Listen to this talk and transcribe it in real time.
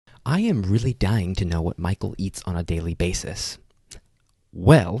I am really dying to know what Michael eats on a daily basis.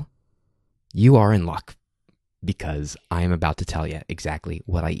 Well, you are in luck because I am about to tell you exactly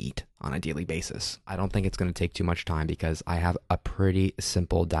what I eat on a daily basis. I don't think it's going to take too much time because I have a pretty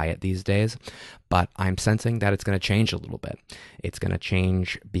simple diet these days, but I'm sensing that it's going to change a little bit. It's going to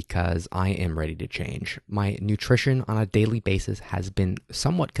change because I am ready to change. My nutrition on a daily basis has been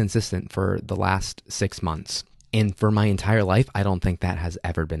somewhat consistent for the last 6 months. And for my entire life, I don't think that has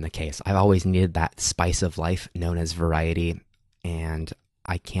ever been the case. I've always needed that spice of life known as variety, and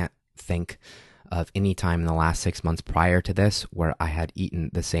I can't think of any time in the last 6 months prior to this where I had eaten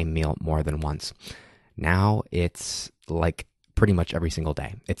the same meal more than once. Now it's like pretty much every single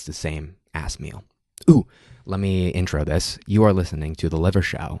day. It's the same ass meal. Ooh, let me intro this. You are listening to The Liver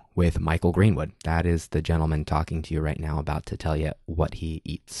Show with Michael Greenwood. That is the gentleman talking to you right now, about to tell you what he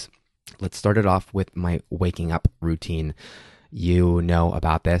eats. Let's start it off with my waking up routine. You know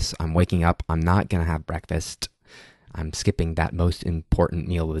about this. I'm waking up. I'm not going to have breakfast. I'm skipping that most important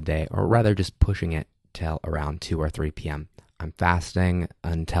meal of the day, or rather just pushing it till around 2 or 3 p.m. I'm fasting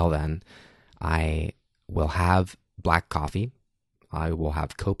until then. I will have black coffee. I will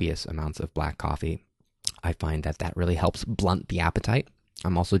have copious amounts of black coffee. I find that that really helps blunt the appetite.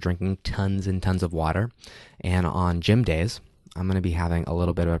 I'm also drinking tons and tons of water. And on gym days, I'm going to be having a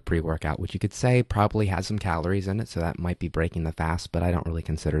little bit of a pre-workout, which you could say probably has some calories in it, so that might be breaking the fast, but I don't really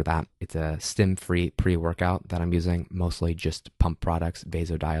consider that. It's a stim-free pre-workout that I'm using, mostly just pump products,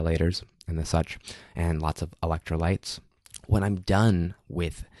 vasodilators, and the such, and lots of electrolytes. When I'm done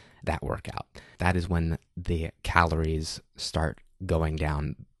with that workout, that is when the calories start going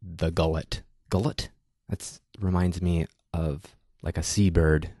down the gullet. Gullet? That reminds me of like a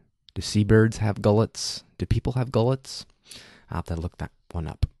seabird. Do seabirds have gullets? Do people have gullets? I'll have to look that one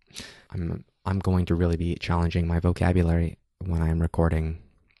up. I'm going to really be challenging my vocabulary when I'm recording.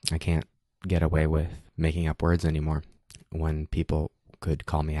 I can't get away with making up words anymore when people could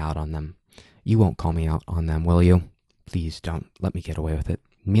call me out on them. You won't call me out on them, will you? Please don't let me get away with it.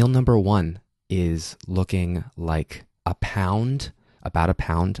 Meal number 1 is looking like about a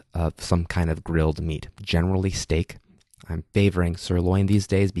pound of some kind of grilled meat, generally steak. I'm favoring sirloin these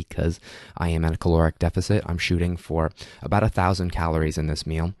days because I am at a caloric deficit. I'm shooting for about 1,000 calories in this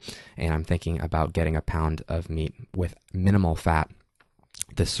meal, and I'm thinking about getting a pound of meat with minimal fat.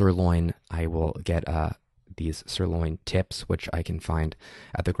 The sirloin, I will get these sirloin tips, which I can find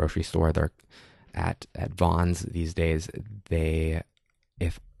at the grocery store. They're at Vaughn's these days.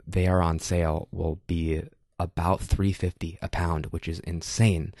 If they are on sale, will be about $3.50 a pound, which is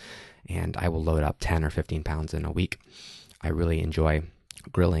insane. And I will load up 10 or 15 pounds in a week. I really enjoy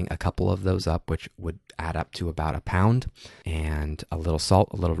grilling a couple of those up, which would add up to about a pound, and a little salt,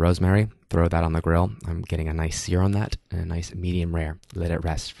 a little rosemary. Throw that on the grill. I'm getting a nice sear on that, and a nice medium rare. Let it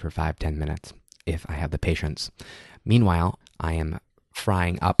rest for 5-10 minutes if I have the patience. Meanwhile, I am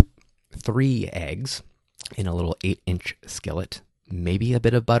frying up 3 eggs in a little 8-inch skillet. Maybe a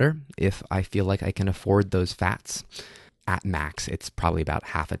bit of butter if I feel like I can afford those fats. At max, it's probably about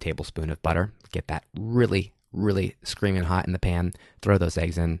half a tablespoon of butter. Get that really, really screaming hot in the pan. Throw those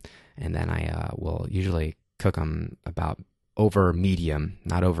eggs in, and then I will usually cook them about over medium,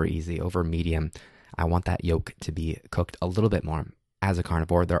 not over easy, over medium. I want that yolk to be cooked a little bit more. As a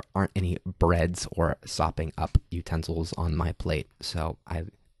carnivore, there aren't any breads or sopping up utensils on my plate, so I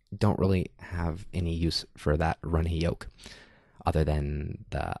don't really have any use for that runny yolk, other than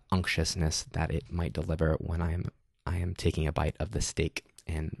the unctuousness that it might deliver when I am taking a bite of the steak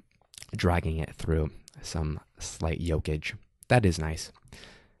and dragging it through some slight yolkage. That is nice.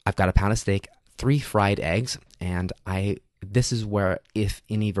 I've got a pound of steak, 3 fried eggs, and this is where, if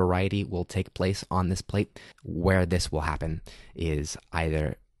any variety will take place on this plate, where this will happen is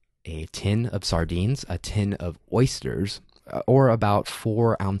either a tin of sardines, a tin of oysters, or about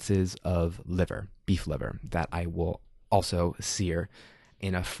 4 ounces of liver, beef liver, that I will also sear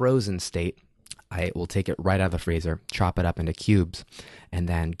in a frozen state. I will take it right out of the freezer, chop it up into cubes, and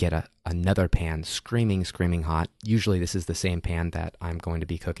then get another pan screaming hot. Usually this is the same pan that I'm going to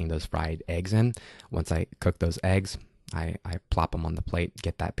be cooking those fried eggs in. Once I cook those eggs, I plop them on the plate,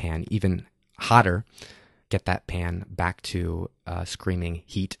 get that pan even hotter, get that pan back to screaming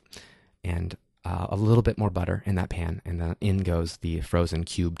heat, and a little bit more butter in that pan, and then in goes the frozen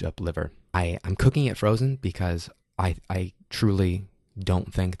cubed up liver. I'm cooking it frozen because I truly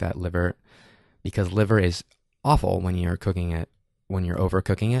don't think that liver... Because liver is awful when you're cooking it, when you're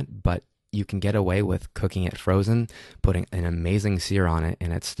overcooking it, but you can get away with cooking it frozen, putting an amazing sear on it,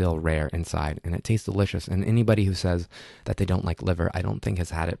 and it's still rare inside, and it tastes delicious. And anybody who says that they don't like liver, I don't think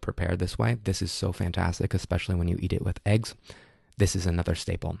has had it prepared this way. This is so fantastic, especially when you eat it with eggs. This is another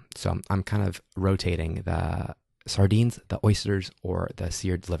staple. So I'm kind of rotating the sardines, the oysters, or the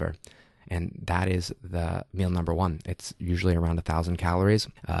seared liver. And that is the meal number one. It's usually around 1,000 calories,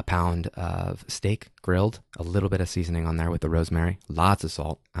 a pound of steak grilled, a little bit of seasoning on there with the rosemary, lots of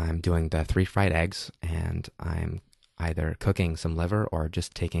salt. I'm doing the 3 fried eggs, and I'm either cooking some liver or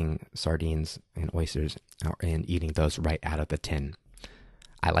just taking sardines and oysters and eating those right out of the tin.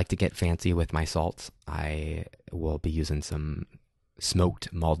 I like to get fancy with my salts. I will be using some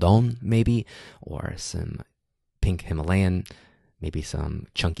smoked Maldon maybe, or some pink Himalayan, maybe some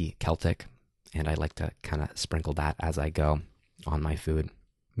chunky Celtic, and I like to kind of sprinkle that as I go on my food.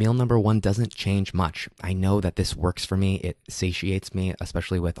 Meal number one doesn't change much. I know that this works for me. It satiates me,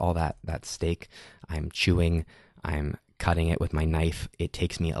 especially with all that steak. I'm chewing, I'm cutting it with my knife. It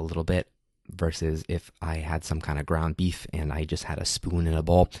takes me a little bit, versus if I had some kind of ground beef and I just had a spoon in a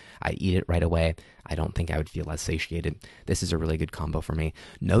bowl, I eat it right away. I don't think I would feel as satiated. This is a really good combo for me.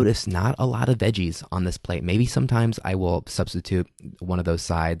 Notice not a lot of veggies on this plate. Maybe sometimes I will substitute one of those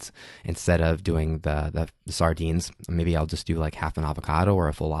sides instead of doing the sardines. Maybe I'll just do like half an avocado or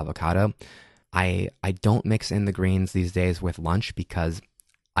a full avocado. I don't mix in the greens these days with lunch because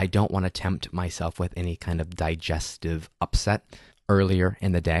I don't want to tempt myself with any kind of digestive upset earlier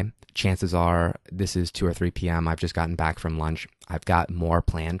in the day. Chances are this is 2 or 3 p.m. I've just gotten back from lunch. I've got more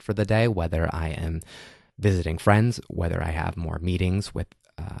planned for the day, whether I am visiting friends, whether I have more meetings with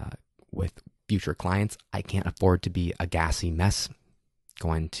future clients. I can't afford to be a gassy mess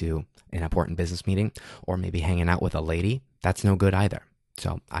going to an important business meeting, or maybe hanging out with a lady. That's no good either.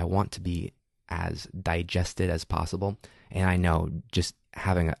 So I want to be as digested as possible. And I know just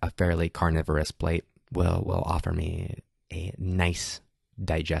having a fairly carnivorous plate will offer me a nice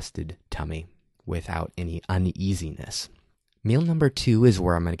digested tummy without any uneasiness. Meal number 2 is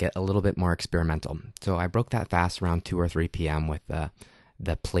where I'm going to get a little bit more experimental. So I broke that fast around 2 or 3 p.m. with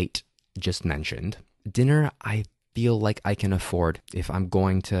the plate just mentioned. Dinner, I feel like I can afford. If I'm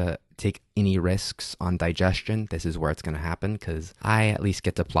going to take any risks on digestion, this is where it's going to happen, because I at least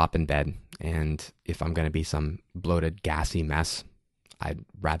get to plop in bed. And if I'm going to be some bloated, gassy mess, I'd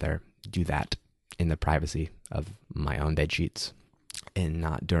rather do that in the privacy of my own bed sheets and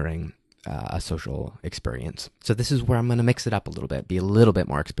not during a social experience. So this is where I'm going to mix it up a little bit, be a little bit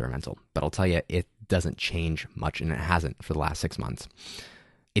more experimental. But I'll tell you, it doesn't change much, and it hasn't for the last 6 months.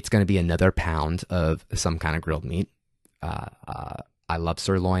 It's going to be another pound of some kind of grilled meat. I love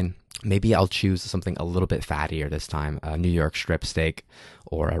sirloin. Maybe I'll choose something a little bit fattier this time, a New York strip steak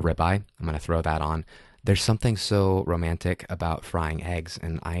or a ribeye. I'm going to throw that on. There's something so romantic about frying eggs,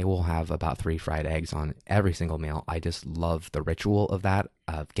 and I will have about 3 fried eggs on every single meal. I just love the ritual of that,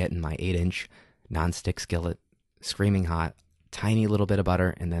 of getting my 8-inch nonstick skillet, screaming hot, tiny little bit of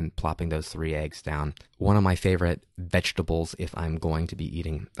butter, and then plopping those 3 eggs down. One of my favorite vegetables, if I'm going to be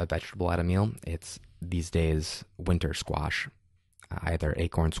eating a vegetable at a meal, it's these days winter squash, either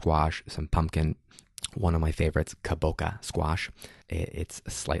acorn squash, some pumpkin. One of my favorites, kaboka squash. It's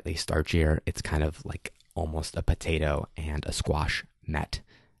slightly starchier. It's kind of like almost a potato and a squash met.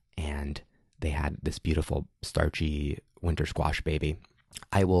 And they had this beautiful starchy winter squash baby.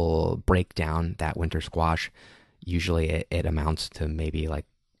 I will break down that winter squash. Usually it amounts to maybe like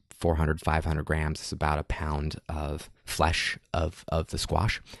 400, 500 grams. It's about a pound of flesh of the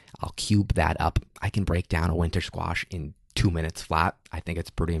squash. I'll cube that up. I can break down a winter squash in 2 minutes flat. I think it's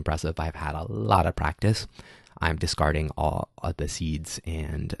pretty impressive. I've had a lot of practice. I'm discarding all of the seeds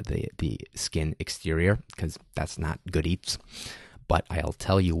and the skin exterior because that's not good eats. But I'll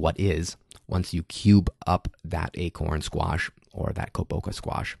tell you what is, once you cube up that acorn squash or that kaboka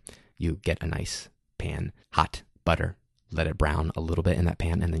squash, you get a nice pan, hot butter, let it brown a little bit in that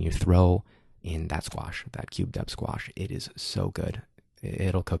pan, and then you throw in that squash, that cubed up squash. It is so good.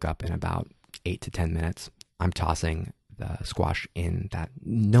 It'll cook up in about 8 to 10 minutes. I'm tossing the squash in that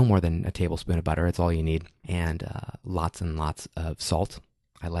no more than a tablespoon of butter. It's all you need. And lots and lots of salt.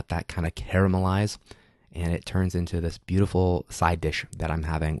 I let that kind of caramelize, and it turns into this beautiful side dish that I'm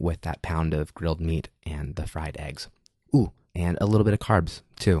having with that pound of grilled meat and the fried eggs. Ooh, and a little bit of carbs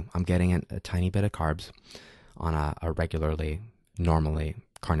too. I'm getting a tiny bit of carbs on a regularly, normally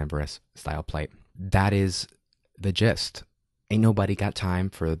carnivorous style plate. That is the gist. Ain't nobody got time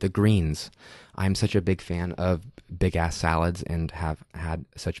for the greens. I'm such a big fan of big ass salads and have had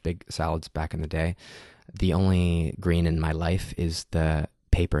such big salads back in the day. The only green in my life is the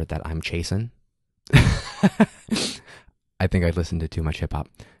paper that I'm chasing. I think I listened to too much hip hop.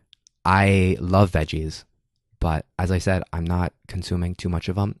 I love veggies, But as I said, I'm not consuming too much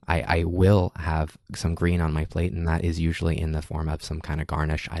of them. I will have some green on my plate, and that is usually in the form of some kind of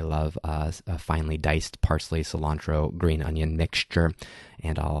garnish. I love a finely diced parsley, cilantro, green onion mixture,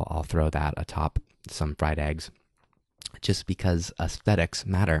 and I'll throw that atop some fried eggs, just because aesthetics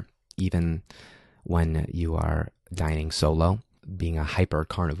matter, even when you are dining solo. Being a hyper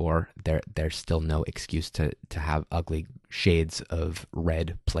carnivore, there's still no excuse to have ugly shades of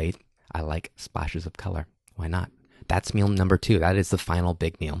red plate. I like splashes of color. Why not? That's meal number 2. That is the final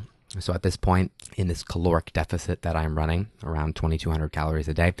big meal. So at this point in this caloric deficit that I'm running, around 2,200 calories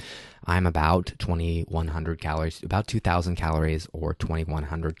a day, I'm about 2,100 calories, about 2,000 calories or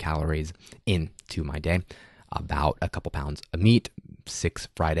 2,100 calories into my day. About a couple pounds of meat, 6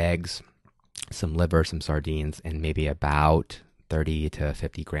 fried eggs, some liver, some sardines, and maybe about 30 to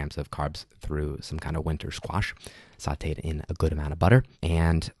 50 grams of carbs through some kind of winter squash, sauteed in a good amount of butter.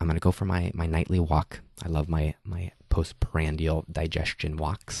 And I'm going to go for my nightly walk. I love my postprandial digestion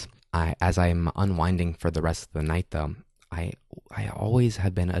walks. As I'm unwinding for the rest of the night, though, I always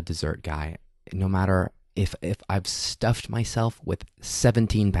have been a dessert guy. No matter if I've stuffed myself with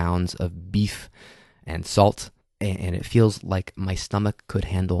 17 pounds of beef and salt, and it feels like my stomach could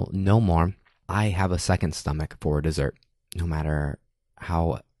handle no more, I have a second stomach for dessert. No matter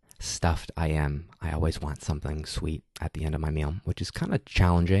how stuffed I am, I always want something sweet at the end of my meal, which is kind of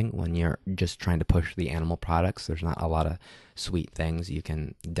challenging when you're just trying to push the animal products. There's not a lot of sweet things you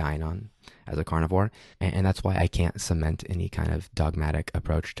can dine on as a carnivore, and that's why I can't cement any kind of dogmatic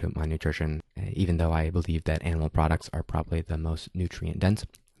approach to my nutrition, even though I believe that animal products are probably the most nutrient dense.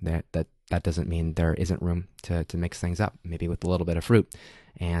 That doesn't mean there isn't room to mix things up, maybe with a little bit of fruit.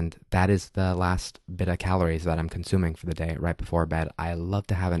 And that is the last bit of calories that I'm consuming for the day right before bed. I love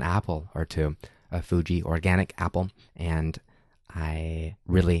to have an apple or two, a Fuji organic apple, and I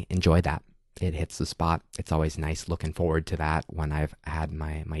really enjoy that. It hits the spot. It's always nice looking forward to that when I've had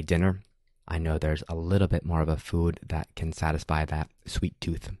my dinner. I know there's a little bit more of a food that can satisfy that sweet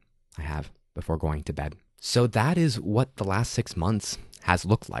tooth I have before going to bed. So that is what the last 6 months has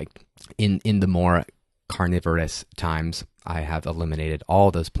looked like. In the more carnivorous times, I have eliminated all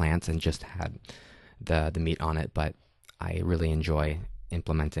those plants and just had the meat on it, but I really enjoy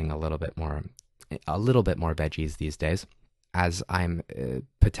implementing a little bit more veggies these days. As I'm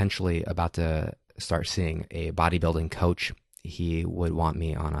potentially about to start seeing a bodybuilding coach, he would want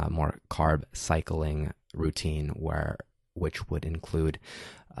me on a more carb cycling routine which would include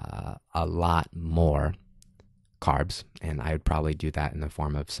a lot more carbs, and I would probably do that in the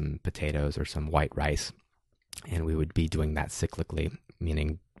form of some potatoes or some white rice, and we would be doing that cyclically,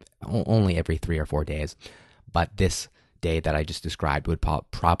 meaning only every 3 or 4 days. But this day that I just described would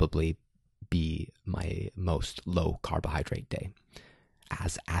probably be my most low carbohydrate day.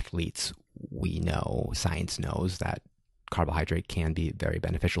 As athletes, we know, science knows that carbohydrate can be very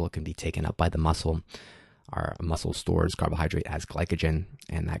beneficial. It can be taken up by the muscle. Our muscle stores carbohydrate as glycogen,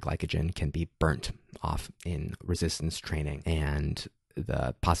 and that glycogen can be burnt off in resistance training. And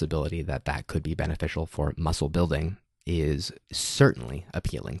the possibility that that could be beneficial for muscle building is certainly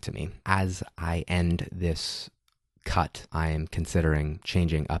appealing to me. As I end this cut, I am considering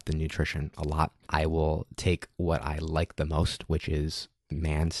changing up the nutrition a lot. I will take what I like the most, which is,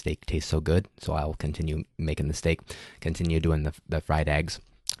 man, steak tastes so good. So I will continue making the steak, continue doing the fried eggs.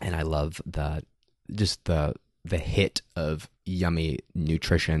 And I love the hit of yummy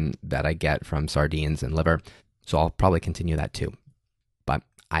nutrition that I get from sardines and liver. So I'll probably continue that too. But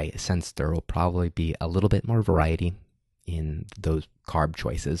I sense there will probably be a little bit more variety in those carb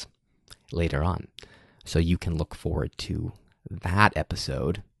choices later on. So you can look forward to that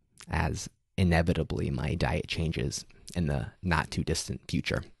episode as inevitably my diet changes in the not too distant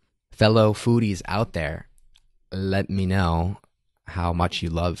future. Fellow foodies out there, let me know how much you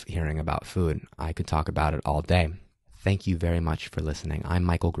love hearing about food. I could talk about it all day. Thank you very much for listening. I'm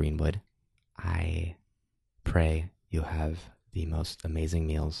Michael Greenwood. I pray you have the most amazing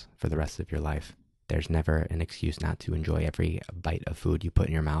meals for the rest of your life. There's never an excuse not to enjoy every bite of food you put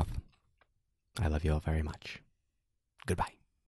in your mouth. I love you all very much. Goodbye.